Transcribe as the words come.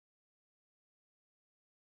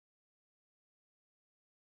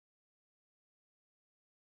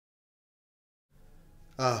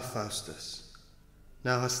Ah, Faustus,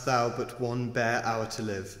 now hast thou but one bare hour to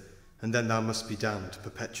live, and then thou must be damned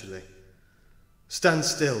perpetually. Stand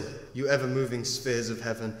still, you ever-moving spheres of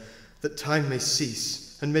heaven, that time may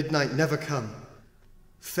cease, and midnight never come.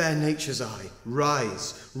 Fair nature's eye,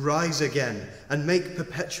 rise, rise again, and make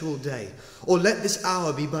perpetual day. Or let this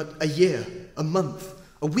hour be but a year, a month,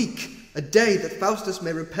 a week, a day, that Faustus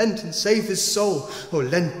may repent and save his soul. O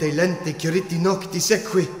lente, lente, curiti nocti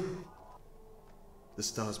sequi. The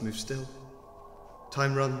stars move still.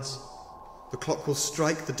 Time runs. The clock will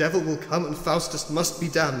strike, the devil will come, and Faustus must be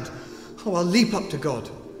damned. Oh, I'll leap up to God.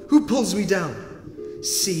 Who pulls me down?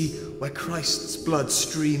 See where Christ's blood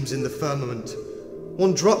streams in the firmament.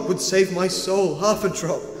 One drop would save my soul, half a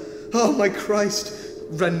drop. Oh, my Christ,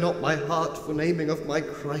 rend not my heart for naming of my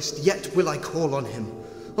Christ, yet will I call on him.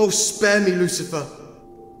 Oh, spare me, Lucifer.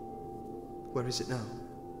 Where is it now?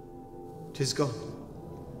 'Tis gone.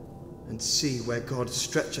 And see where God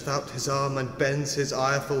stretcheth out his arm and bends his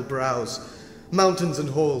ireful brows. Mountains and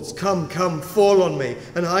halls, come, come, fall on me,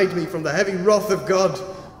 and hide me from the heavy wrath of God.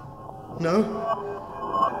 No?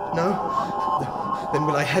 No? Then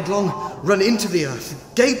will I headlong run into the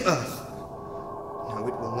earth, gape earth. No,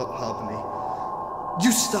 it will not harbour me.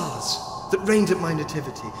 You stars, that reigned at my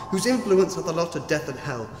nativity, whose influence hath allotted death and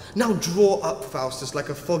hell, now draw up, Faustus, like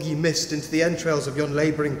a foggy mist into the entrails of yon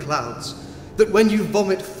labouring clouds, that when you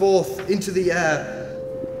vomit forth into the air,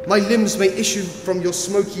 my limbs may issue from your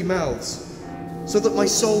smoky mouths, so that my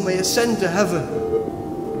soul may ascend to heaven.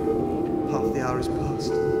 Half the hour is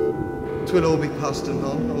past. 'Twill all be past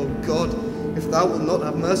anon. O God, if thou wilt not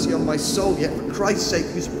have mercy on my soul, yet for Christ's sake,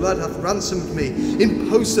 whose blood hath ransomed me,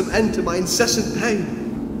 impose some end to my incessant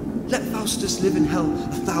pain. Let Faustus live in hell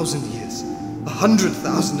 1,000 years,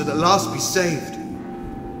 100,000, and at last be saved.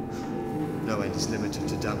 No end is limited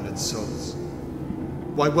to damned souls.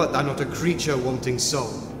 Why wert thou not a creature wanting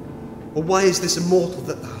soul? Or why is this immortal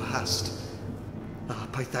that thou hast? Ah,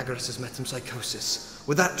 Pythagoras' metempsychosis.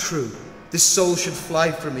 Were that true, this soul should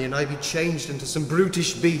fly from me, and I be changed into some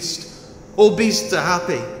brutish beast. All beasts are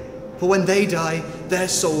happy, for when they die, their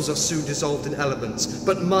souls are soon dissolved in elements,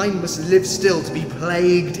 but mine must live still to be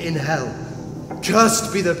plagued in hell.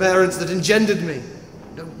 Cursed be the parents that engendered me.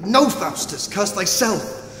 No, Faustus, curse thyself.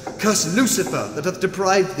 Curse Lucifer, that hath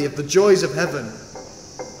deprived thee of the joys of heaven.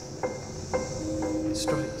 It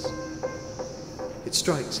strikes. It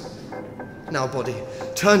strikes. Now, body,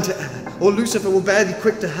 turn to air, or Lucifer will bear thee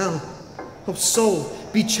quick to hell. O soul,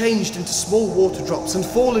 be changed into small water drops, and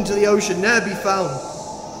fall into the ocean, ne'er be found.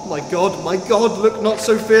 My God, look not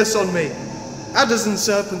so fierce on me. Adders and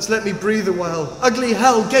serpents, let me breathe a while. Ugly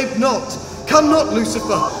hell, gape not. Come not,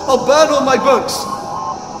 Lucifer, I'll burn all my books.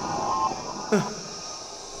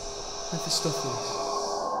 Mephistopheles.